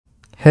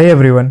Hey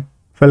everyone,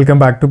 welcome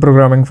back to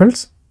Programming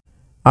Fields.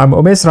 I'm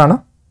Umesh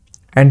Rana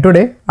and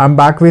today I'm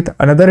back with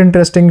another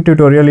interesting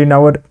tutorial in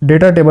our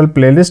data table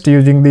playlist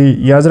using the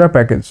Yajra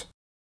package.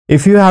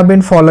 If you have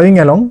been following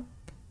along,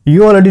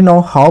 you already know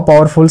how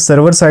powerful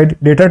server-side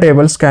data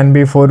tables can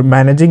be for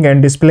managing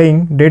and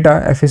displaying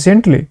data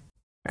efficiently.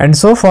 And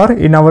so far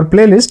in our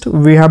playlist,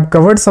 we have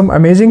covered some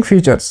amazing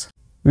features,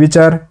 which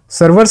are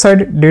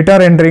server-side data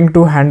rendering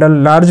to handle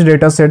large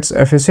data sets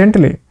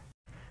efficiently.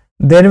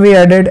 Then we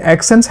added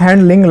actions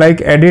handling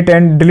like edit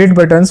and delete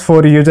buttons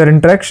for user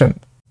interaction.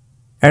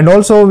 And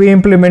also we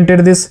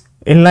implemented this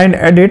inline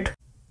edit.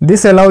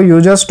 This allows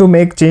users to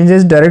make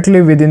changes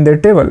directly within their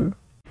table.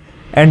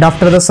 And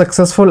after the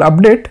successful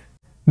update,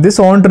 this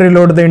won't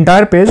reload the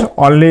entire page,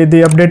 only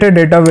the updated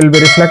data will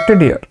be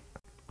reflected here.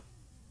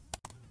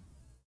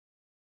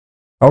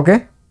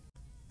 Okay,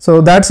 so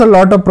that's a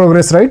lot of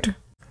progress, right?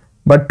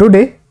 But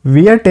today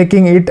we are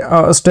taking it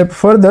a step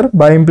further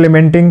by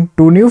implementing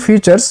two new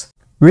features,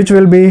 which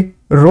will be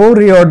row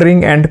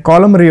reordering and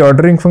column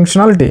reordering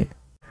functionality.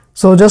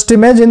 So just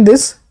imagine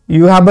this,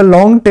 you have a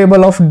long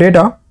table of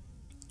data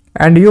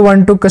and you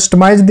want to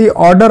customize the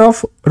order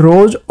of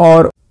rows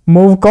or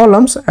move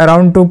columns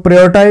around to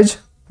prioritize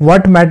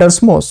what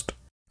matters most.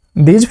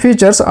 These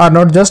features are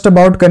not just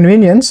about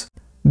convenience,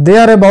 they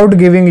are about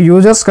giving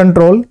users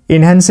control,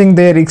 enhancing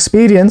their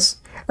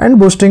experience and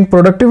boosting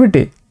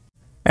productivity.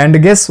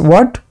 And guess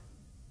what?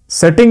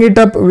 Setting it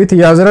up with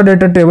Yajra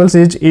DataTables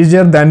is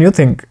easier than you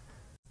think.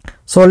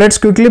 So let's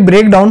quickly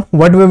break down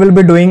what we will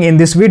be doing in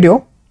this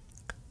video.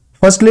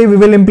 Firstly, we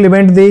will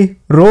implement the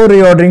row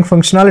reordering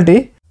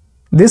functionality.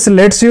 This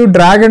lets you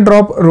drag and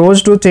drop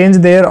rows to change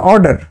their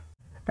order.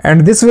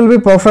 And this will be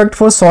perfect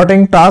for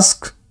sorting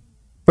tasks,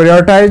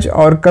 prioritize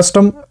or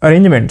custom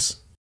arrangements.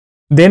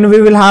 Then we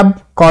will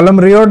have column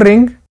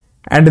reordering,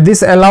 and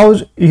this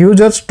allows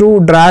users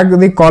to drag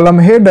the column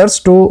headers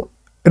to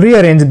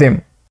rearrange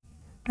them.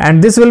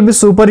 And this will be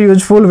super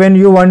useful when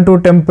you want to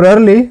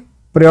temporarily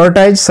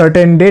prioritize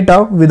certain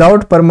data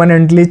without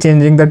permanently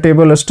changing the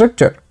table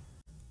structure.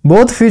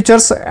 Both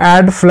features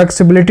add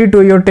flexibility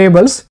to your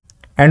tables,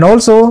 and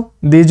also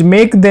these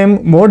make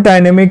them more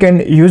dynamic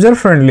and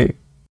user-friendly.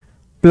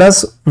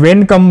 Plus,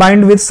 when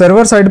combined with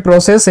server-side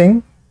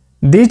processing,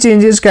 these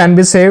changes can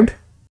be saved,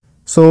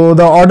 so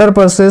the order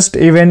persists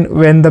even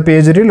when the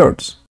page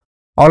reloads.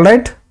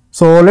 Alright,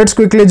 so let's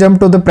quickly jump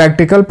to the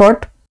practical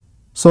part.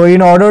 So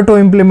in order to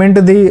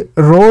implement the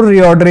row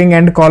reordering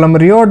and column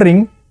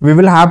reordering, we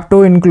will have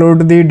to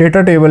include the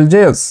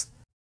datatable.js.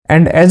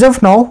 And as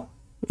of now,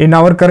 in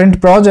our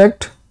current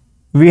project,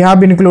 we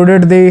have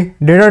included the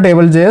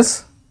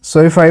datatable.js.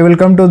 So if I will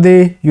come to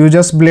the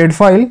users blade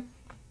file,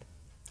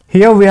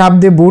 here we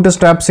have the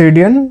bootstrap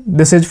CDN.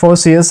 This is for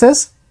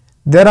CSS.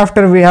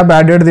 Thereafter, we have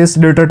added this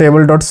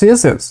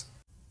datatable.css.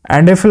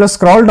 And if you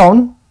scroll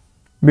down,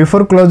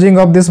 before closing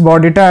of this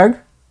body tag,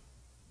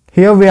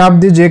 here we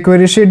have the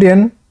jQuery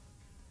CDN.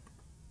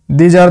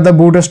 These are the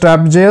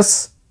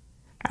bootstrap.js.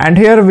 And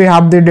here we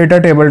have the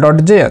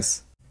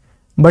datatable.js.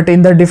 But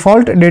in the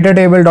default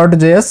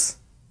datatable.js,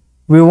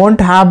 we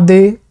won't have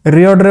the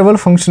reorderable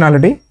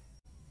functionality.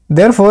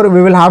 Therefore,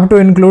 we will have to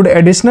include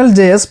additional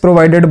JS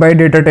provided by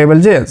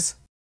datatable.js.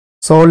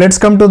 So let's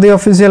come to the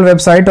official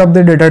website of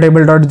the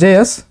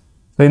datatable.js.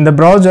 So in the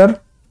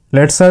browser,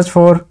 let's search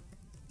for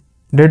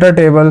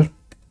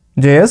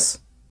datatable.js.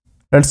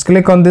 Let's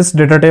click on this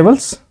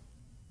datatables.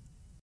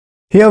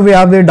 Here we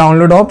have the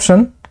download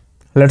option.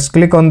 Let's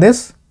click on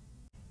this.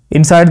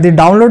 Inside the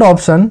download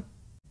option,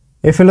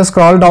 if you will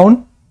scroll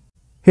down,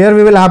 here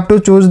we will have to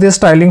choose the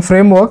styling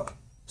framework.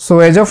 So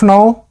as of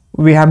now,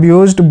 we have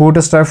used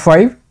Bootstrap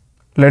 5.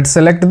 Let's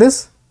select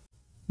this.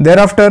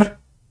 Thereafter,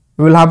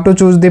 we will have to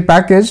choose the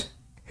package.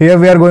 Here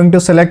we are going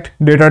to select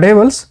data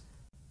tables.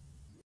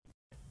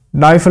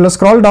 Now if you will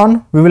scroll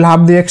down, we will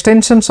have the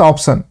extensions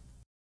option.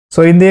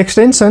 So in the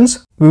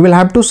extensions, we will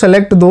have to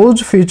select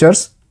those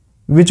features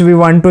which we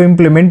want to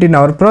implement in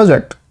our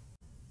project.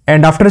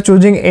 And after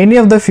choosing any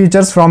of the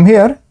features from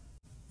here,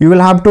 you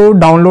will have to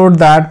download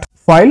that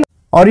file,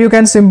 or you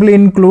can simply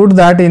include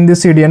that in the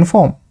CDN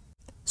form.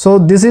 So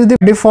this is the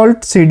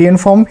default CDN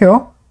form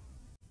here.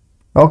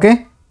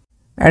 Okay.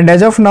 And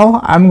as of now,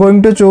 I'm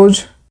going to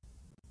choose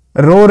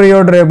row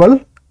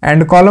reorderable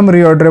and column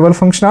reorderable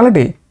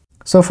functionality.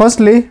 So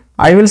firstly,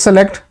 I will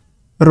select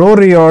row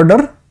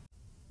reorder,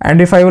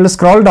 and if I will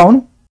scroll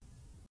down,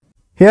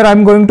 here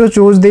I'm going to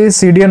choose the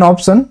CDN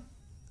option.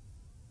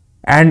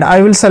 And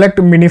I will select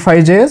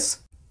minify.js,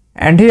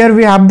 and here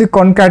we have the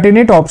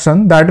concatenate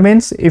option. That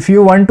means if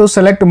you want to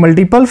select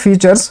multiple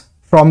features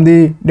from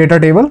the data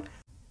table,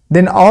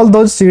 then all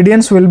those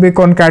CDNs will be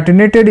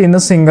concatenated in a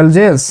single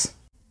JS.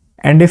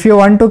 And if you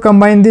want to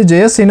combine the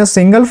JS in a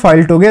single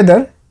file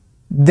together,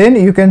 then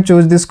you can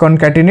choose this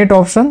concatenate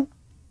option.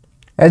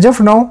 As of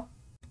now,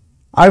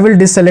 I will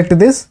deselect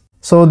this.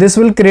 So this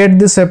will create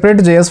the separate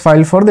JS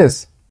file for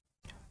this.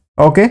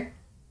 Okay.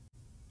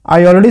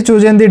 I already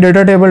chosen the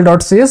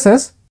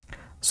datatable.css.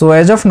 So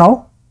as of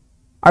now,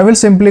 I will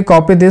simply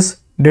copy this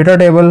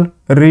datatable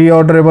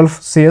reorderable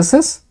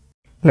CSS.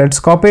 Let's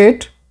copy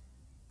it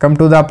come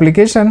to the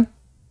application,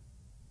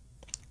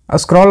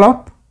 scroll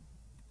up.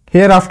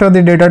 Here after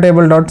the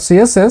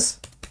datatable.css,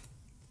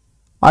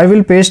 I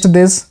will paste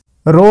this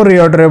row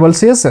reorderable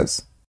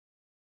CSS.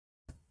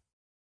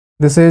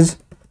 This is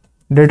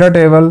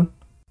datatable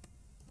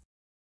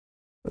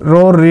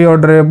row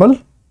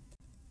reorderable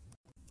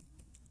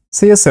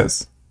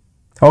CSS.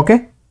 Okay,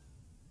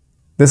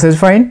 this is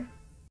fine.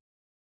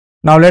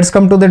 Now let's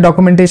come to the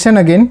documentation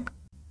again.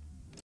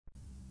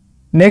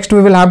 Next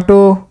we will have to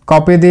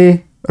copy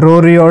the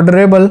row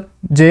reorderable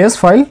JS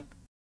file.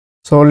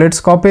 So let's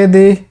copy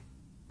the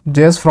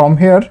JS from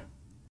here.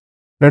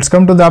 Let's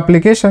come to the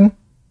application,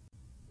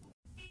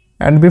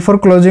 and before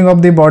closing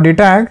of the body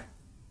tag,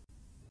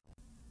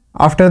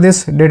 after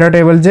this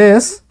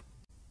datatable.js,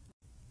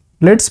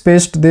 let's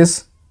paste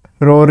this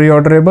row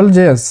reorderable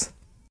JS.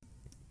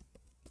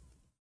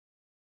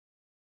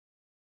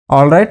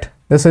 Alright,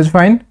 this is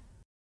fine.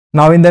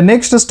 Now in the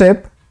next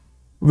step,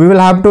 we will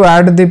have to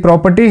add the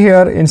property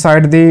here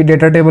inside the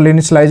data table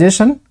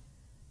initialization.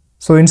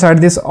 So inside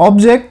this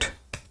object,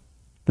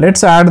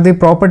 let's add the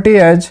property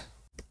as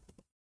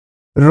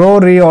row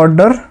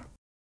reorder,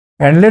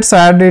 and let's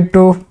add it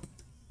to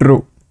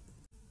true.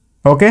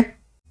 Okay.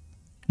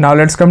 Now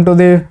let's come to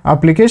the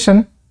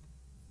application.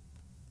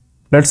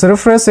 Let's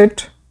refresh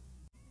it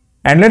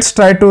and let's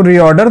try to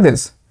reorder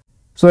this.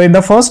 So in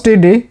the first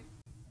TD,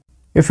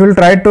 if you will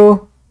try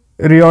to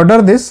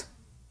reorder this,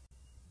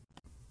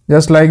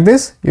 just like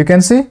this, you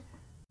can see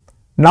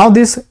now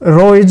this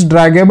row is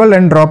draggable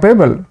and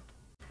droppable.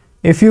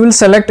 If you will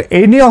select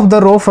any of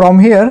the row from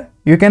here,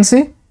 you can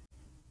see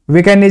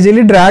we can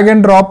easily drag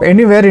and drop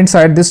anywhere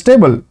inside this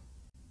table.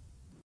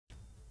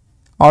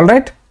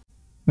 Alright,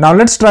 now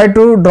let's try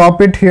to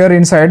drop it here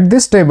inside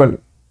this table.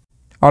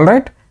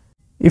 Alright,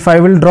 if I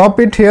will drop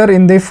it here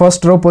in the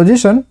first row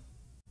position,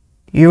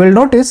 you will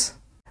notice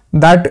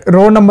that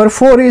row number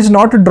 4 is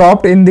not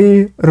dropped in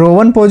the row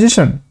 1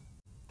 position.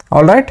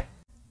 Alright,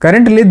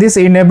 currently this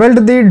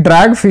enabled the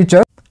drag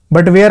feature,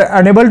 but we are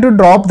unable to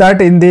drop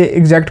that in the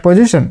exact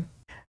position.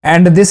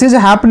 And this is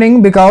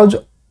happening because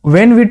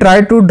when we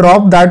try to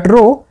drop that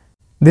row,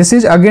 this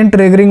is again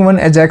triggering one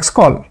AJAX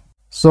call.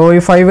 So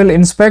if I will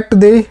inspect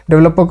the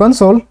developer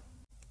console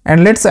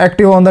and let's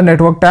active on the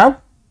network tab.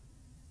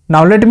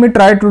 Now let me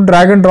try to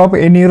drag and drop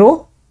any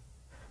row.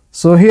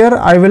 So here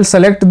I will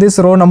select this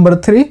row number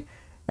 3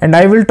 and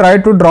I will try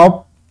to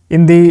drop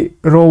in the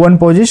row 1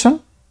 position.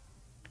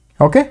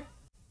 Okay.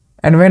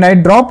 And when I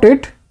dropped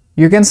it,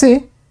 you can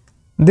see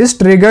this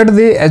triggered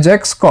the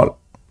AJAX call.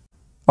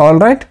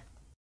 Alright.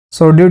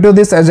 So due to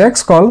this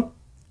AJAX call,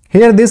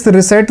 here this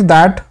reset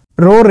that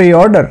row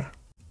reorder.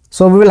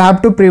 So we will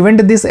have to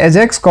prevent this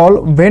AJAX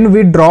call when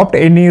we dropped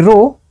any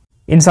row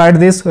inside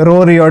this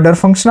row reorder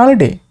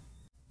functionality.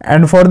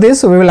 And for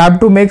this, we will have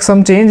to make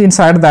some change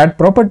inside that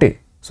property.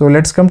 So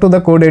let's come to the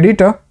code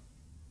editor.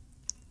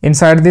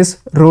 Inside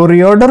this row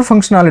reorder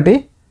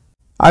functionality,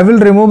 I will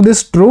remove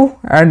this true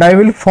and I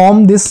will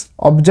form this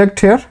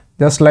object here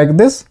just like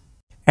this.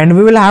 And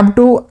we will have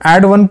to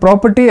add one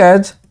property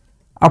as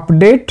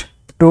update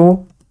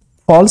to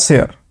false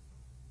here,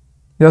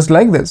 just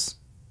like this.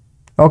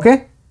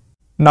 Okay.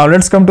 Now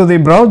let's come to the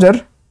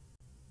browser.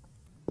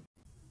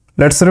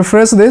 Let's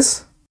refresh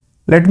this.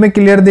 Let me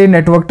clear the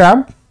network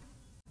tab.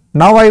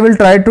 Now I will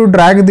try to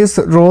drag this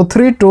row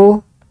 3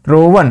 to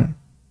row 1.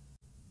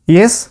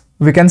 Yes,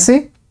 we can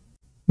see.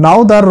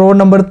 Now the row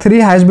number 3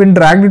 has been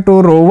dragged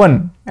to row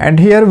 1 and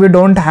here we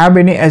don't have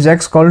any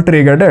AJAX call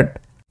triggered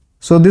yet.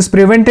 So this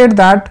prevented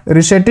that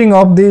resetting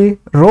of the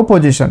row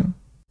position.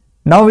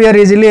 Now we are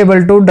easily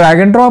able to drag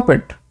and drop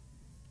it.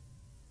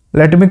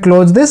 Let me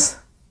close this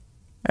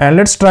and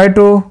let's try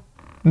to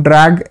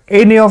drag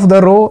any of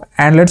the row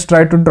and let's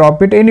try to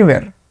drop it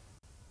anywhere.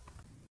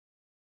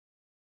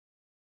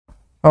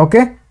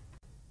 Okay.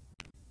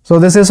 So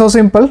this is so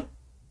simple.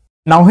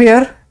 Now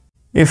here,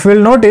 if you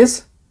will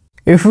notice,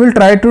 if we will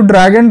try to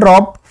drag and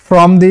drop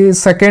from the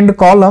second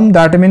column,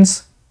 that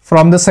means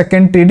from the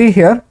second TD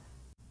here,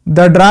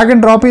 the drag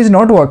and drop is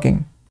not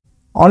working.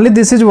 Only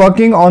this is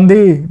working on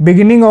the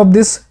beginning of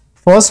this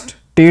first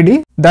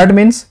TD. That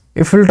means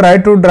if we will try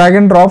to drag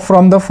and drop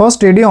from the first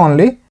TD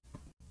only,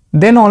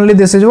 then only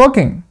this is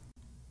working.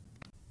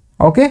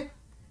 Okay.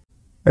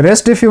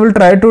 Rest if you will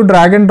try to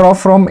drag and drop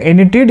from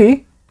any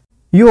TD,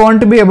 you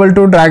won't be able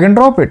to drag and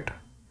drop it.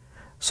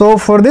 So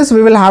for this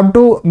we will have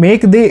to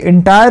make the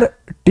entire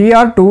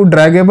TR2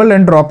 draggable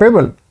and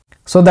droppable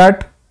so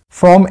that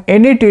from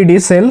any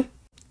TD cell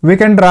we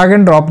can drag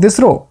and drop this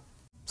row.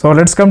 So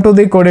let's come to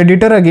the code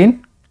editor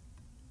again.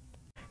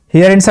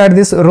 Here inside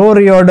this row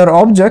reorder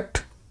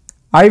object,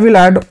 I will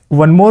add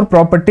one more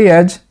property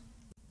as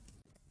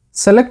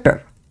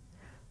selector.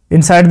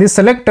 Inside this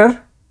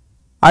selector,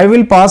 I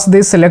will pass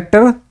the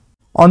selector.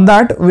 On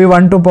that we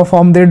want to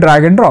perform the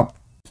drag and drop.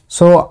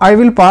 So I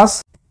will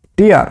pass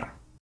tr.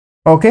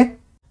 Okay.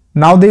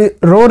 Now the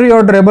row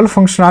reorderable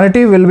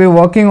functionality will be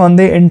working on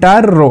the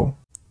entire row.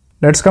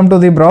 Let's come to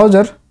the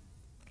browser.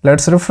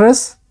 Let's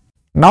refresh.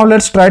 Now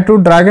let's try to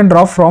drag and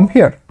drop from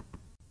here.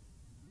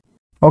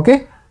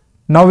 Okay.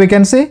 Now we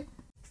can see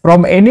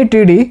from any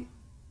TD,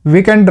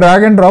 we can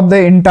drag and drop the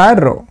entire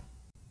row.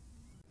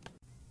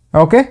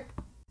 Okay.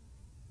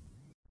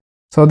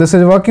 So this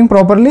is working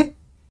properly.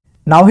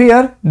 Now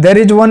here there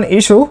is one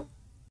issue.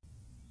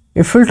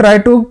 If we try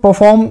to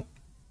perform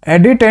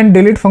edit and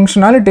delete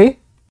functionality,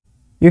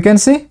 you can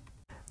see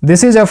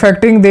this is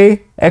affecting the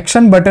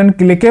action button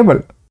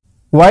clickable.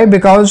 Why?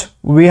 Because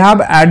we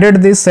have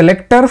added the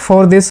selector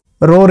for this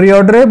row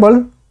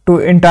reorderable to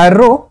entire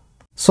row.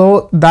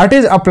 So that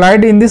is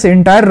applied in this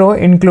entire row,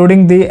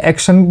 including the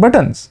action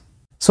buttons.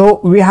 So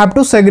we have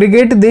to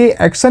segregate the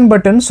action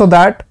button so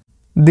that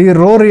the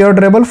row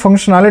reorderable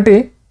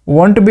functionality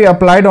won't be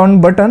applied on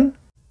button.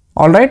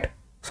 Alright.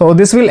 So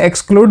this will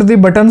exclude the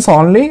buttons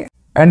only,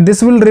 and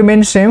this will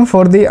remain same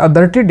for the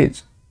other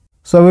TDs.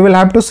 So we will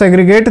have to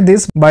segregate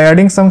this by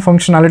adding some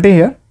functionality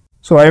here.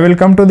 So I will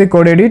come to the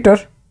code editor.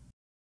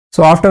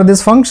 So after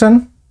this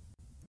function,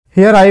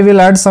 here I will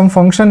add some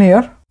function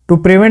here to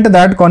prevent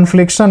that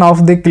confliction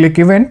of the click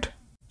event.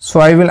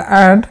 So I will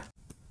add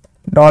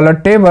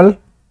 $table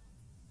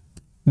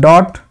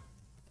dot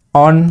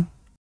on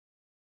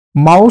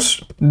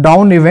mouse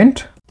down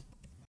event,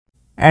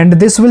 and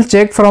this will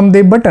check from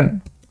the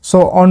button.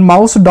 So on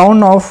mouse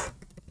down of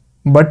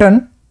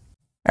button,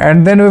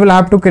 and then we will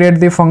have to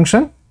create the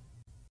function,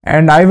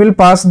 and I will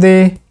pass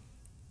the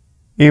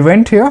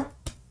event here.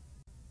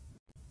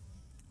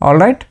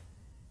 Alright.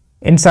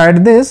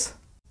 Inside this,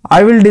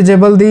 I will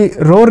disable the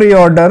row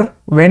reorder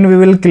when we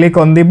will click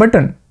on the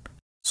button.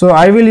 So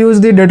I will use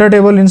the data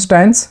table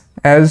instance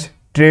as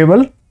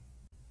table.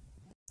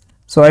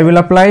 So I will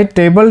apply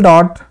table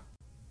dot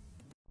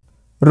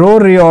row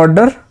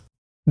reorder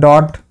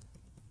dot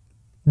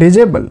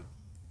disable,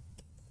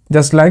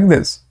 just like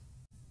this.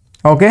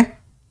 Okay.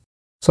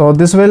 So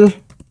this will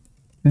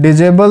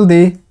disable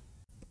the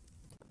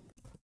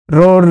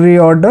row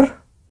reorder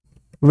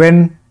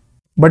when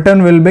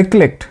button will be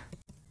clicked.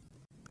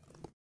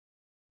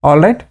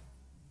 Alright,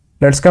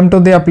 let's come to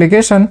the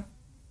application.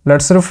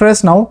 Let's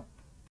refresh now,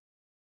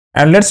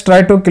 and let's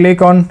try to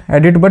click on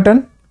edit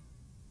button.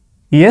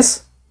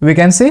 Yes, we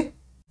can see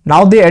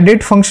now the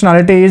edit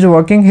functionality is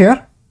working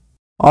here.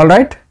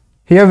 Alright,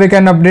 here we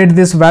can update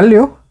this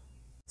value.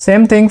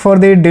 Same thing for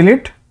the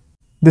delete.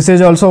 This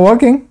is also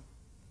working.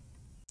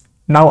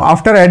 Now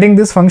after adding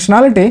this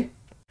functionality,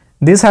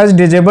 this has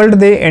disabled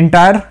the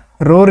entire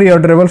row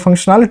reorderable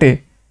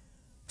functionality.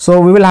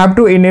 So we will have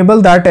to enable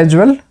that as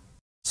well.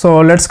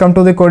 So let's come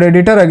to the code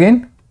editor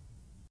again,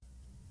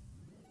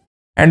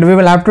 and we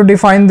will have to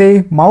define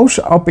the mouse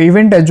up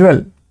event as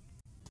well.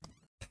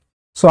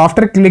 So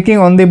after clicking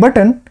on the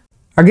button,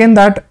 again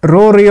that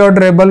row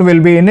reorderable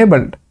will be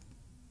enabled.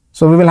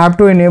 So we will have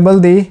to enable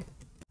the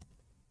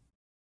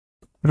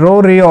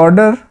row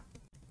reorder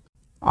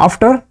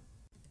after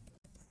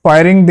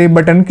firing the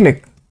button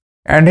click,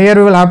 and here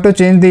we will have to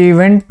change the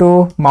event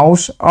to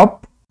mouse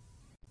up,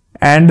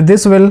 and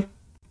this will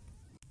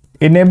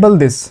enable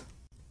this.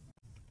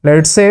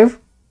 Let's save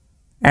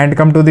and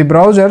come to the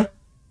browser.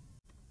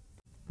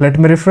 Let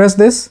me refresh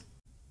this.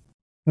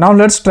 Now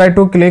let's try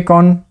to click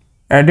on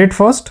edit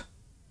first,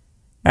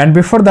 and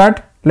before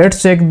that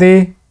let's check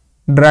the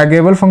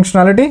draggable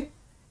functionality.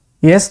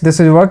 Yes, this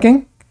is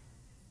working.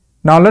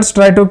 Now let's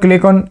try to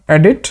click on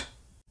edit,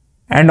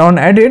 and on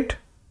edit,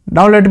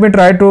 now let me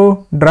try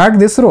to drag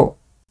this row.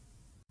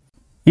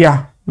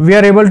 Yeah, we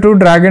are able to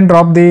drag and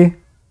drop the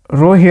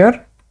row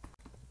here.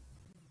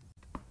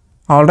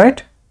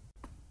 Alright.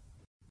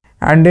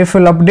 And if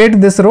we'll update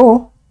this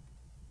row,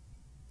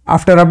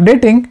 after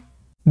updating,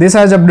 this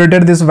has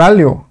updated this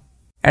value.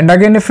 And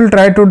again, if we'll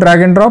try to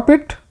drag and drop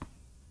it,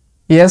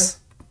 yes,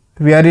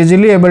 we are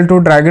easily able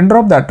to drag and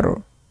drop that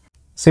row.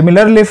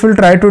 Similarly, if we'll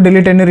try to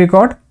delete any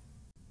record,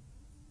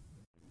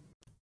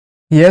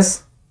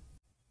 yes,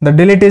 the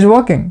delete is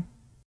working.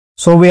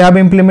 So we have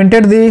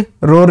implemented the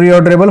row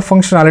reorderable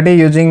functionality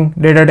using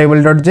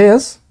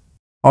datatable.js.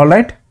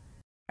 Alright.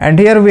 And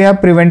here we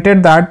have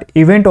prevented that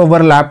event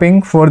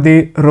overlapping for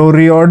the row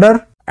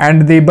reorder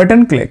and the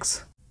button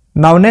clicks.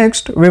 Now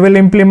next, we will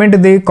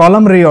implement the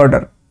column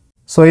reorder.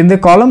 So in the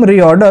column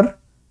reorder,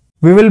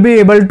 we will be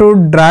able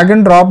to drag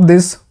and drop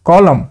this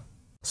column.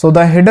 So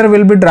the header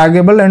will be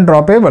draggable and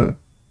droppable.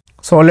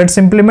 So let's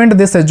implement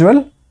this as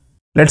well.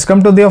 Let's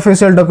come to the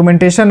official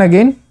documentation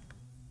again.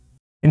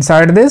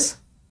 Inside this,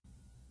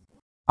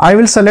 I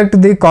will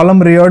select the column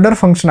reorder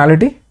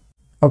functionality.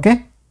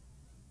 Okay.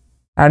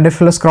 And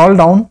if we scroll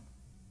down,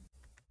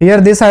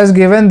 here this has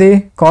given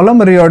the column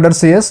reorder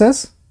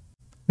CSS.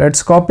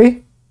 Let's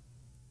copy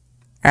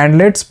and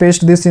let's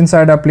paste this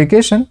inside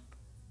application.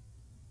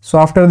 So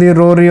after the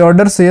row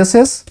reorder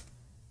CSS,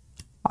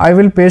 I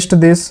will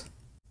paste this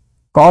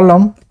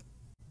column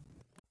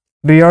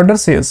reorder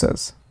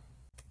CSS.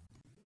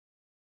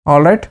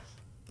 Alright.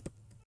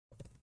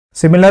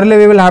 Similarly,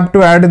 we will have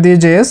to add the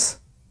JS.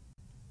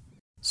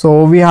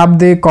 So we have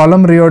the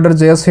column reorder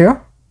JS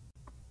here.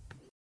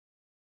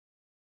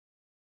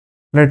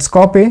 Let's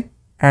copy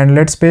and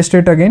let's paste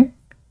it again.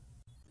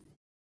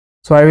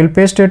 So I will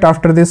paste it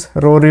after this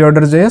row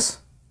reorder JS.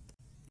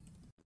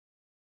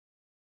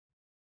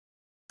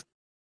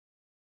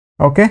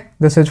 Okay,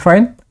 this is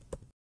fine.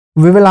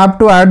 We will have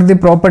to add the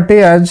property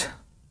as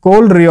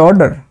col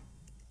reorder.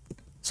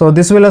 So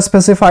this will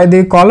specify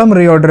the column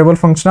reorderable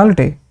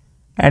functionality,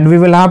 and we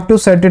will have to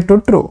set it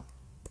to true.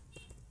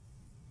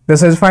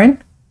 This is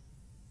fine.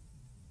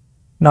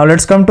 Now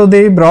let's come to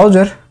the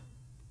browser.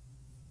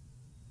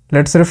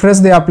 Let's refresh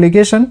the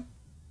application,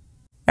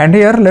 and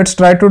here let's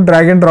try to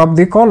drag and drop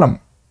the column.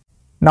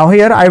 Now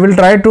here I will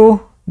try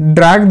to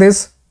drag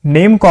this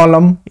name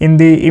column in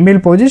the email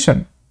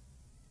position.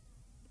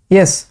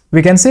 Yes,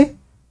 we can see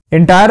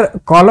entire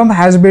column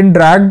has been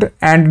dragged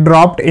and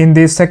dropped in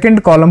the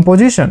second column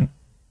position.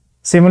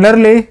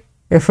 Similarly,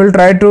 if we'll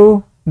try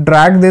to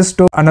drag this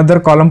to another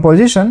column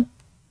position,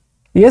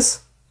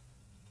 yes,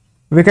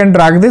 we can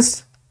drag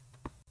this.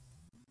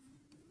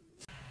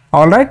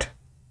 Alright.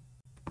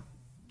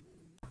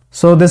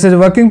 So this is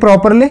working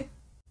properly.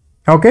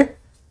 Okay.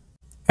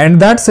 And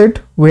that's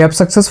it. We have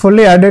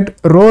successfully added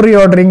row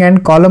reordering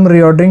and column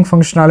reordering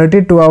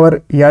functionality to our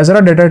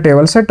Yajra data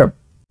table setup.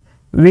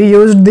 We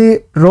used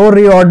the row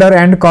reorder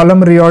and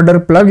column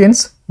reorder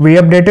plugins. We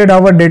updated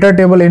our data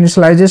table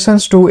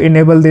initializations to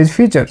enable these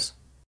features.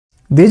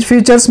 These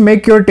features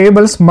make your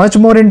tables much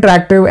more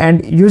interactive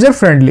and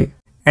user-friendly,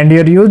 and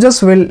your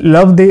users will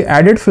love the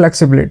added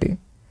flexibility.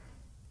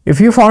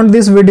 If you found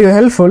this video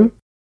helpful,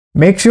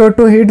 make sure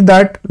to hit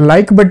that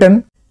like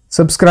button,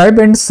 subscribe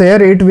and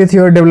share it with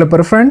your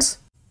developer friends.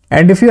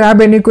 And if you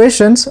have any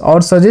questions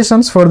or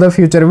suggestions for the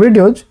future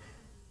videos,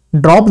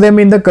 drop them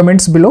in the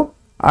comments below.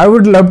 I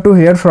would love to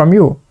hear from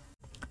you.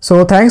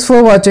 So thanks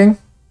for watching,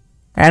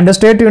 and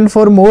stay tuned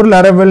for more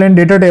Laravel and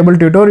data table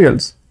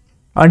tutorials.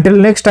 Until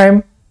next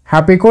time,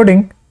 happy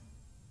coding.